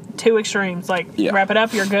like two extremes. Like, wrap it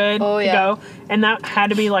up, you're good, go. And that had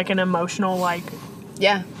to be like an emotional, like,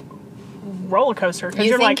 roller coaster. Because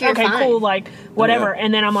you're like, okay, fine. cool, like, whatever.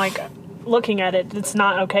 And then I'm like, looking at it, it's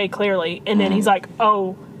not okay, clearly. And then he's like,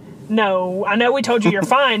 oh, no, I know we told you you're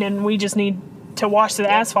fine, and we just need to wash the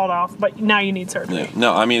asphalt off, but now you need surgery. Yeah.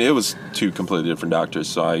 No, it was 2 completely different doctors,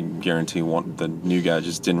 so I guarantee the new guy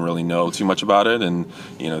just didn't really know too much about it, and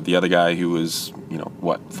the other guy who was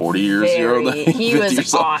 40 years old. He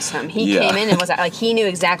was awesome. He came in and was like, he knew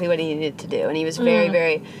exactly what he needed to do, and he was very,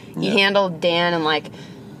 very. He handled Dan and like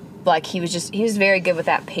he was very good with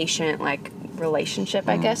that patient relationship,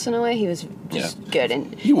 I guess, in a way. He was just good.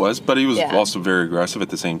 And he was, but he was also very aggressive at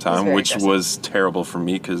the same time, which aggressive. was terrible for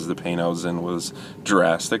me because the pain I was in was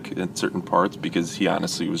drastic in certain parts because he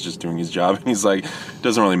honestly was just doing his job. And he's like, it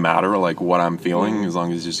doesn't really matter what I'm feeling as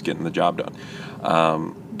long as he's just getting the job done.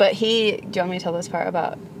 But do you want me to tell this part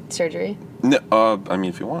about surgery? No,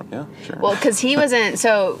 if you want, yeah, sure. Well, because he wasn't,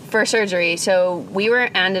 for surgery, we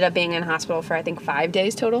ended up being in hospital for I think 5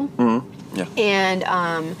 days total. Mm-hmm. Yeah.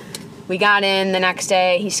 And we got in the next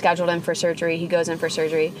day. He scheduled him for surgery. He goes in for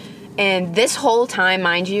surgery. And this whole time,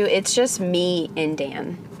 mind you, it's just me and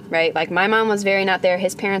Dan. right? Like, my mom was very not there.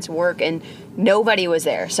 His parents work, and nobody was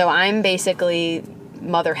there. So I'm basically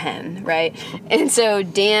mother hen, right? And so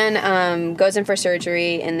Dan goes in for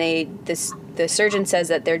surgery, and the surgeon says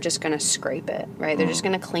that they're just going to scrape it, right? They're just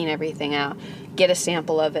going to clean everything out, get a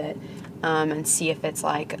sample of it, and see if it's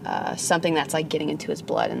like something that's like getting into his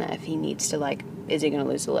blood, and that if he needs to, like, is he going to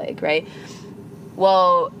lose the leg, right?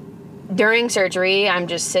 Well, during surgery, I'm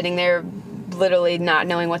just sitting there literally not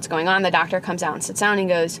knowing what's going on. The doctor comes out and sits down and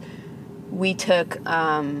goes, we took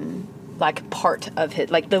like part of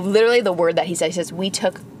his, like, literally the word that he says, we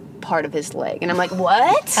took part of his leg. And I'm like,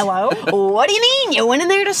 what? Hello? What do you mean? You went in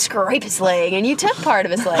there to scrape his leg and you took part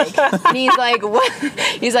of his leg. And he's like, what?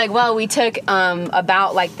 He's like, well, we took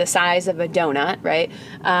about like the size of a donut, right?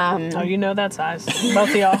 Oh, you know that size.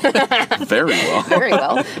 Both of y'all. Very well. Very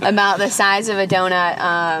well. About the size of a donut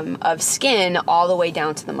of skin all the way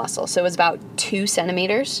down to the muscle. So it was about 2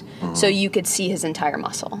 centimeters. So you could see his entire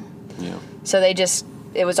muscle. Yeah. So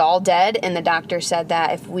it was all dead, and the doctor said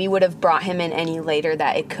that if we would have brought him in any later,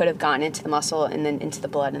 that it could have gone into the muscle and then into the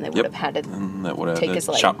blood, and they would have had to And that would have take had his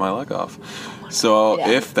to leg. chop my leg off. So Yeah.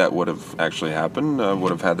 if that would have actually happened, I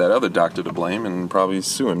would have had that other doctor to blame and probably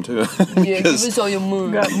sue him too. Yeah, give us all your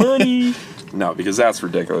money. Got money. No, because that's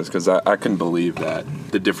ridiculous. Because I couldn't believe that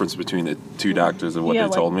the difference between the two doctors and what Yeah, they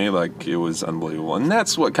like- told me, like, it was unbelievable. And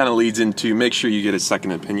that's what kind of leads into make sure you get a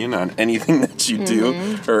second opinion on anything that you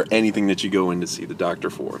do or anything that you go in to see the doctor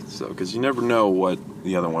for. So, because you never know what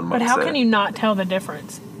the other one might But how say. can you not tell the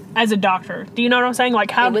difference as a doctor? Do you know what I'm saying?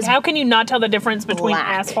 Like, It was how can you not tell the difference between black.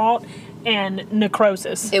 asphalt and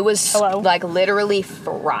necrosis? It was Hello? like literally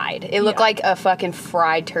fried. It looked Yeah. like a fucking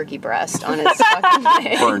fried turkey breast on his fucking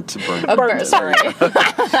leg. burnt? Oh, Burnt. sorry.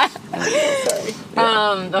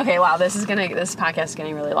 Okay, wow, this podcast is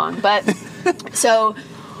getting really long. But so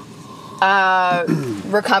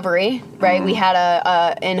recovery, right? We had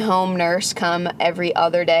a in-home nurse come every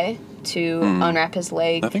other day to unwrap his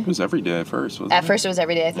leg. I think it was every day at first. Wasn't At it? first, it was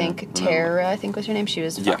every day. I think Tara, I think was her name. She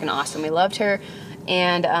was Yeah. fucking awesome. We loved her,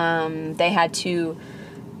 and they had to.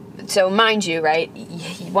 So mind you, right?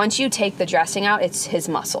 Once you take the dressing out, it's his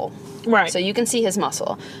muscle. Right. So you can see his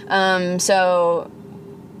muscle.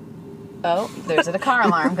 Oh, there's a car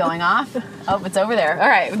alarm going off. Oh, it's over there. All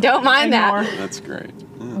right, don't mind Ignore. that. That's great.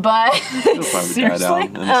 But It'll probably die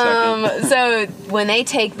down in a second. so when they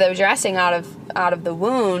take the dressing out of the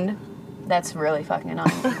wound, that's really fucking annoying.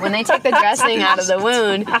 When they take the dressing out of the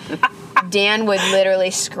wound, Dan would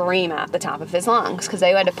literally scream at the top of his lungs because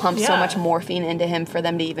they had to pump so Yeah. much morphine into him for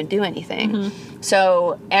them to even do anything.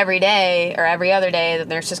 So every day or every other day, the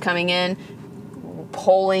nurse is coming in,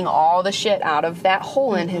 pulling all the shit out of that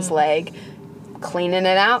hole in his leg, cleaning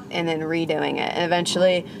it out, and then redoing it. And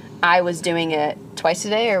eventually, I was doing it twice a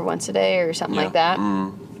day or once a day or something like that.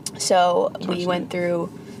 So Twice we a went day. through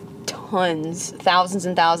thousands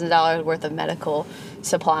and thousands of dollars worth of medical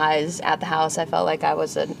supplies at the house. I felt like I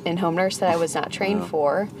was an in-home nurse that I was not trained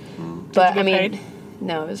for. But you I get mean, paid?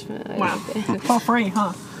 no, it was. Wow. For free,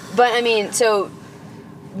 huh? But I mean, so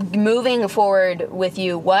moving forward with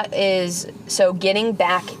you, getting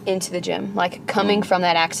back into the gym, like coming from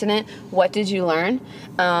that accident, what did you learn?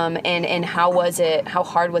 And how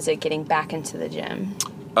hard was it getting back into the gym?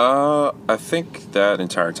 I think that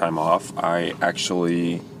entire time off, I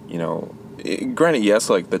actually, granted, yes,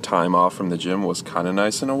 like the time off from the gym was kind of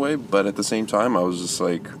nice in a way, but at the same time, I was just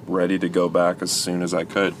like ready to go back as soon as I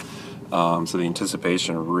could. So the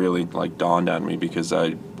anticipation really like dawned on me because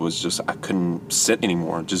I couldn't sit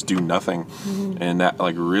anymore, just do nothing. And that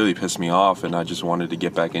like really pissed me off, and I just wanted to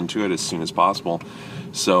get back into it as soon as possible.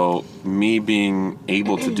 So me being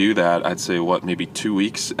able to do that, I'd say maybe 2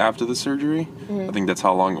 weeks after the surgery. I think that's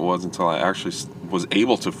how long it was until I actually was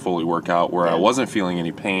able to fully work out where I wasn't feeling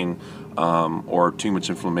any pain or too much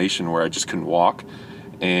inflammation where I just couldn't walk.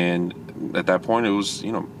 And at that point, it was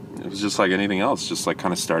just like anything else, just like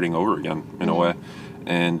kind of starting over again in a way.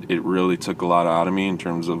 And it really took a lot out of me in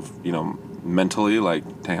terms of, mentally,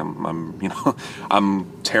 like, damn,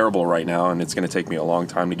 I'm terrible right now, and it's going to take me a long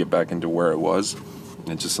time to get back into where it was. And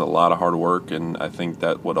it's just a lot of hard work, and I think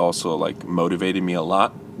that what also like motivated me a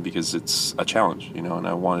lot because it's a challenge, and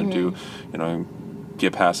I wanted to,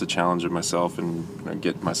 get past the challenge of myself and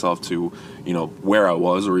get myself to, where I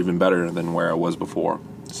was or even better than where I was before.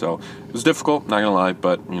 So it was difficult, not gonna lie,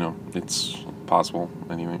 but it's possible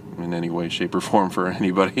anyway, in any way, shape, or form for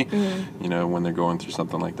anybody, when they're going through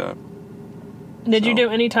something like that. Did you So- do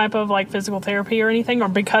any type of like physical therapy or anything, or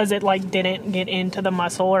because it like didn't get into the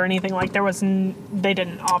muscle or anything, like there was they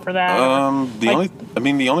didn't offer that?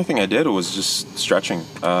 The only thing I did was just stretching,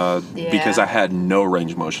 because I had no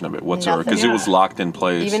range of motion of it whatsoever, because it Nothing. was locked in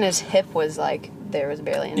place. Even his hip was like, there was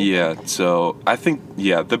barely anything. Yeah, so I think,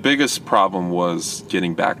 the biggest problem was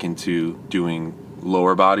getting back into doing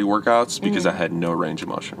lower body workouts because I had no range of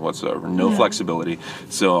motion whatsoever, no flexibility.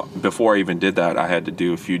 So before I even did that, I had to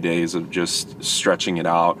do a few days of just stretching it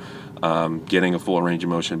out, getting a full range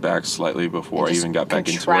of motion back slightly before I Just even got back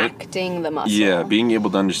into it. contracting the muscle. Yeah, being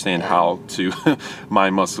able to understand how to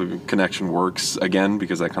my muscle connection works again,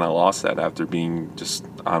 because I kind of lost that after being just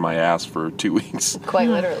on my ass for 2 weeks. Quite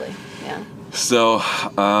literally, yeah. So,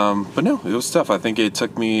 but no, it was tough. I think it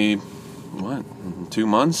took me, 2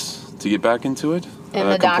 months to get back into it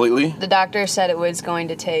And completely. the doctor said it was going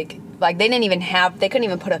to take, like, they couldn't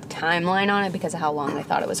even put a timeline on it because of how long they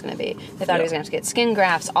thought it was going to be. They thought he was going to have to get skin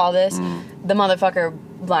grafts, all this. The motherfucker,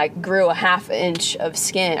 like, grew a half inch of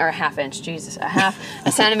skin, or a half inch, Jesus,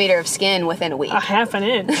 a centimeter of skin within a week. a half an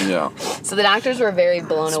inch. Yeah. So the doctors were very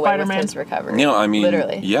blown away with Spider-Man. his recovery. You know, I mean,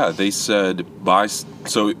 literally. yeah, they said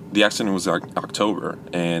so the accident was October,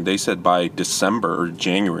 and they said by December or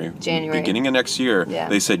January, beginning of next year, Yeah.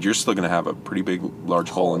 they said you're still going to have a pretty big, large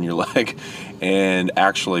hole in your leg. And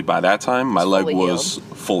actually, by that time, my leg fully was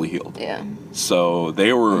fully healed. Yeah. So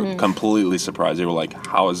they were completely surprised. They were like,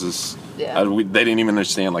 "How is this?" Yeah. They didn't even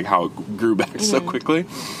understand like how it grew back so quickly,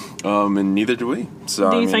 and neither do we. So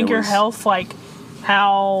Do I you mean, think it your was- health, like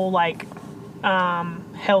how like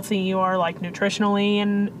healthy you are, like nutritionally,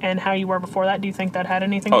 and how you were before that? Do you think that had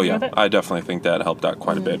anything to Oh do yeah, with it? I definitely think that helped out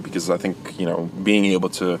quite a bit, because I think being able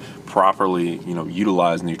to properly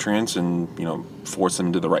utilize nutrients and force them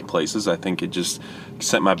into the right places, I think it just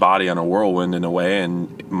sent my body on a whirlwind in a way,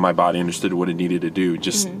 and my body understood what it needed to do,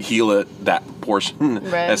 just heal that portion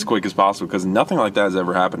Right. as quick as possible, because nothing like that has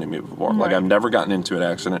ever happened to me before. Like Right. I've never gotten into an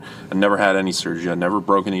accident, I never had any surgery, I never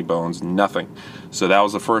broke any bones, nothing. So that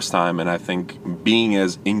was the first time, and I think being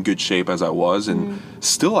as in good shape as I was, and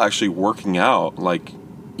still actually working out, like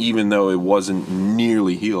even though it wasn't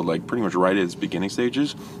nearly healed, like pretty much right at its beginning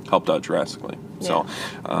stages, helped out drastically. So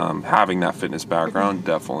having that fitness background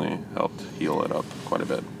definitely helped heal it up quite a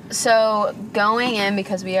bit. So going in,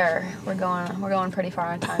 because we're going pretty far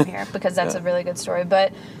on time here, because that's a really good story.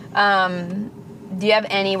 But do you have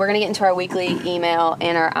any? We're gonna get into our weekly email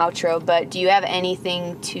and our outro. But do you have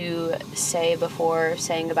anything to say before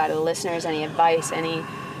saying goodbye to the listeners? Any advice?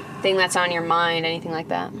 Anything that's on your mind? Anything like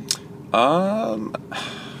that?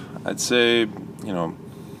 I'd say,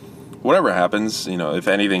 whatever happens, if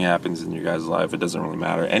anything happens in your guys' life, it doesn't really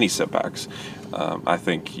matter. Any setbacks, I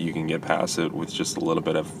think you can get past it with just a little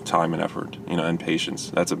bit of time and effort, and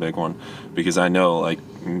patience. That's a big one, because I know, like,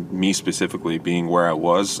 me specifically being where I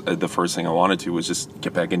was, the first thing I wanted to was just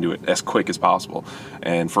get back into it as quick as possible.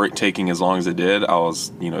 And for it taking as long as it did, I was,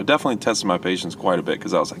 definitely testing my patience quite a bit,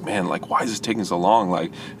 because I was like, man, like, why is this taking so long?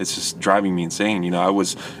 Like, it's just driving me insane. I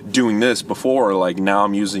was doing this before, like, now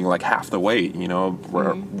I'm using like half the weight,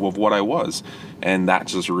 of what I was. And that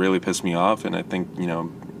just really pissed me off. And I think,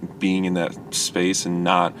 being in that space and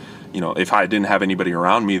not, if I didn't have anybody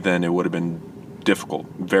around me, then it would have been difficult,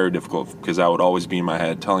 very difficult, because I would always be in my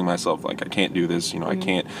head telling myself, like, I can't do this, I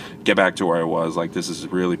can't get back to where I was, like, this is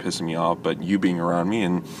really pissing me off. But you being around me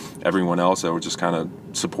and everyone else that were just kind of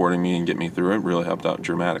supporting me and getting me through it really helped out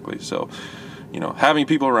dramatically. So, having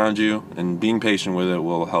people around you and being patient with it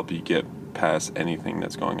will help you get past anything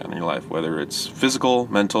that's going on in your life, whether it's physical,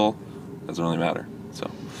 mental, doesn't really matter. So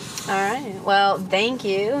All right. Well, thank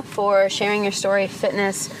you for sharing your story,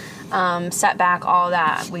 fitness, setback, all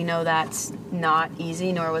that. We know that's not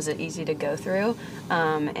easy, nor was it easy to go through.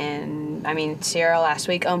 And I mean, Sierra last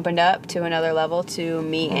week opened up to another level to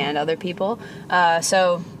me and other people.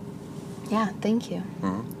 So, yeah, thank you.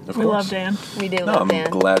 of We course. love Dan. We do No, love I'm Dan.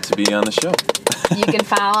 glad to be on the show. You can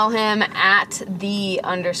follow him at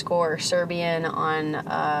 _Serbian on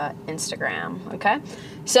Instagram. Okay,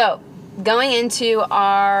 so going into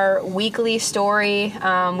our weekly story,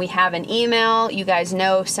 we have an email. You guys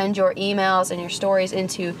know, send your emails and your stories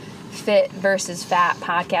into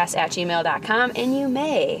fit_versus_fat_podcast@gmail.com, and you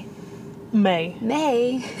may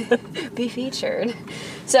be featured.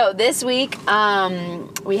 So this week,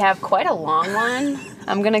 we have quite a long one.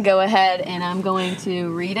 I'm going to go ahead and I'm going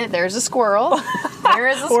to read it. There's a squirrel. There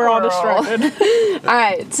is a squirrel. We're all distracted. All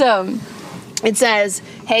right, so it says,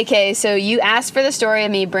 "Hey Kay, so you asked for the story of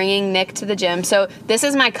me bringing Nick to the gym." So this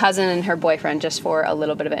is my cousin and her boyfriend, just for a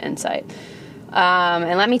little bit of an insight.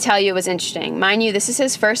 And let me tell you, it was interesting. Mind you, this is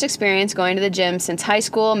his first experience going to the gym since high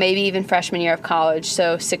school, maybe even freshman year of college,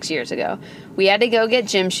 so 6 years ago. We had to go get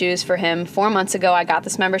gym shoes for him. 4 months ago, I got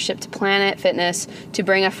this membership to Planet Fitness to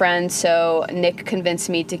bring a friend, so Nick convinced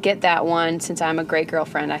me to get that one. Since I'm a great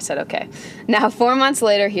girlfriend, I said okay. Now, 4 months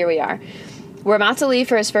later, here we are. We're about to leave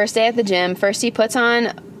for his first day at the gym. First, he puts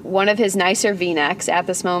on one of his nicer V-necks. At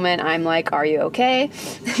this moment, I'm like, are you okay?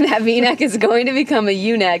 That V-neck is going to become a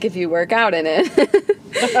U-neck if you work out in it.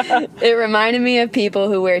 It reminded me of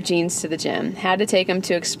people who wear jeans to the gym. Had to take him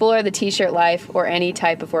to explore the t-shirt life or any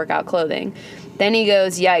type of workout clothing. Then he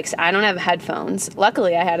goes, yikes, I don't have headphones.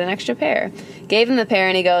 Luckily, I had an extra pair. Gave him the pair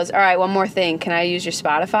and he goes, all right, one more thing. Can I use your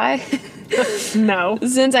Spotify? No.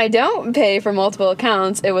 Since I don't pay for multiple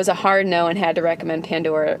accounts, it was a hard no and had to recommend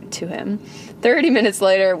Pandora to him. 30 minutes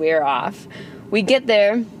later, we're off. We get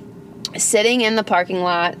there, sitting in the parking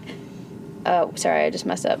lot. Oh, sorry, I just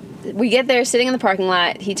messed up. We get there, sitting in the parking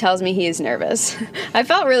lot. He tells me he is nervous. I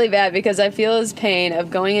felt really bad because I feel his pain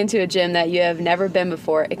of going into a gym that you have never been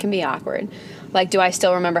before. It can be awkward. Like, do I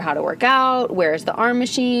still remember how to work out? Where's the arm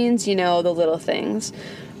machines? You know, the little things.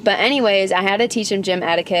 But anyways, I had to teach him gym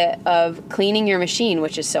etiquette of cleaning your machine,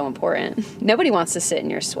 which is so important. Nobody wants to sit in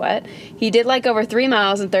your sweat. He did like over 3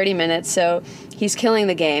 miles in 30 minutes, so he's killing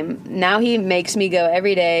the game. Now he makes me go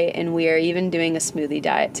every day, and we are even doing a smoothie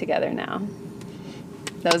diet together now.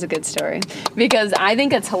 That was a good story. Because I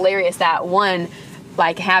think it's hilarious that, one,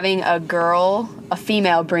 like having a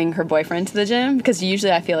female bring her boyfriend to the gym, because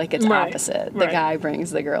usually I feel like it's opposite. The guy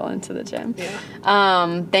brings the girl into the gym.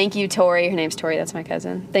 Yeah. Thank you, Tori. Her name's Tori. That's my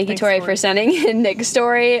cousin. Thanks, Tori, for sending in Nick's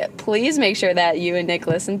story. Please make sure that you and Nick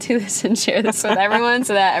listen to this and share this with everyone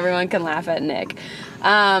so that everyone can laugh at Nick.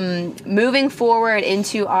 Moving forward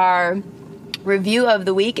into our review of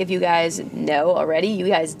the week, if you guys know already, you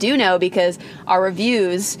guys do know because our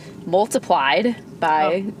reviews multiplied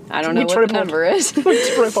by, I don't know what the number is. But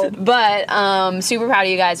super proud of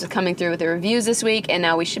you guys for coming through with the reviews this week, and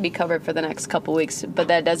now we should be covered for the next couple weeks, but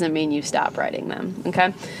that doesn't mean you stop writing them,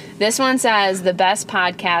 okay? This one says, the best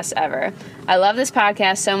podcast ever. I love this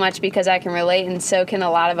podcast so much because I can relate, and so can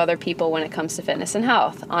a lot of other people when it comes to fitness and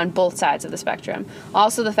health on both sides of the spectrum.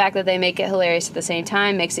 Also, the fact that they make it hilarious at the same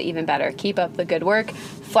time makes it even better. Keep up the good work.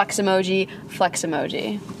 Flex emoji, flex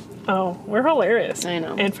emoji. Oh, we're hilarious. I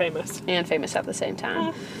know. And famous. And famous at the same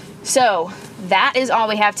time. So, that is all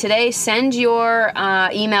we have today. Send your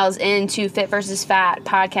emails in to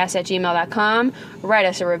fitversusfatpodcast@gmail.com. Write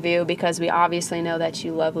us a review because we obviously know that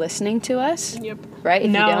you love listening to us. Yep. Right?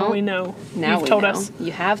 If now you don't, we know. Now You've we told know. us.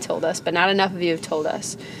 You have told us, but not enough of you have told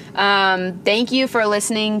us. Thank you for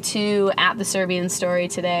listening to At the Serbian Story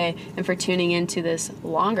today and for tuning into this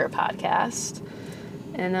longer podcast.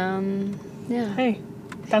 And, yeah. Hey.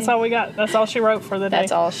 That's all we got. That's all she wrote for the day.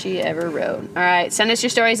 That's all she ever wrote. All right. Send us your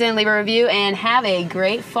stories in, leave a review, and have a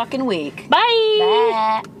great fucking week. Bye.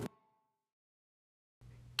 Bye.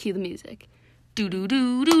 Cue the music. Do do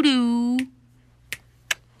do do do.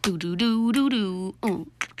 Do do do do do. Do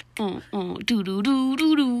do do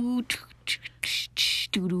do do.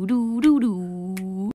 Do do do.